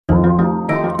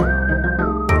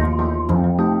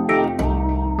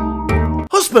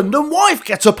husband and wife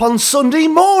get up on Sunday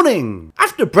morning.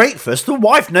 After breakfast, the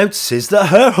wife notices that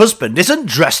her husband isn't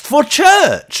dressed for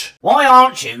church. Why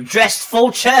aren't you dressed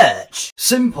for church?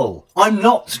 Simple. I'm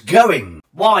not going.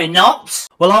 Why not?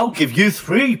 Well, I'll give you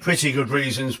 3 pretty good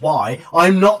reasons why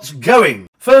I'm not going.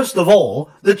 First of all,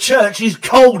 the church is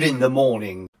cold in the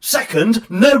morning. Second,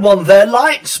 no one there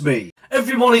likes me.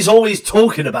 Everyone is always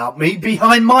talking about me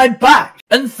behind my back.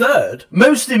 And third,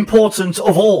 most important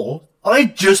of all, I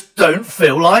just don't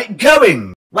feel like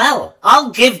going. Well, I'll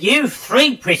give you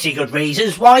 3 pretty good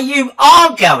reasons why you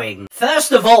are going.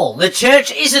 First of all, the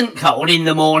church isn't cold in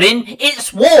the morning,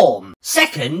 it's warm.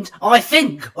 Second, I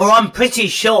think, or I'm pretty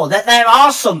sure that there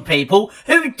are some people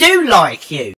who do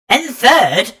like you. And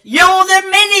third, you're the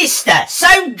minister,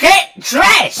 so get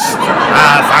dressed.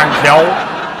 Thank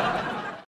you.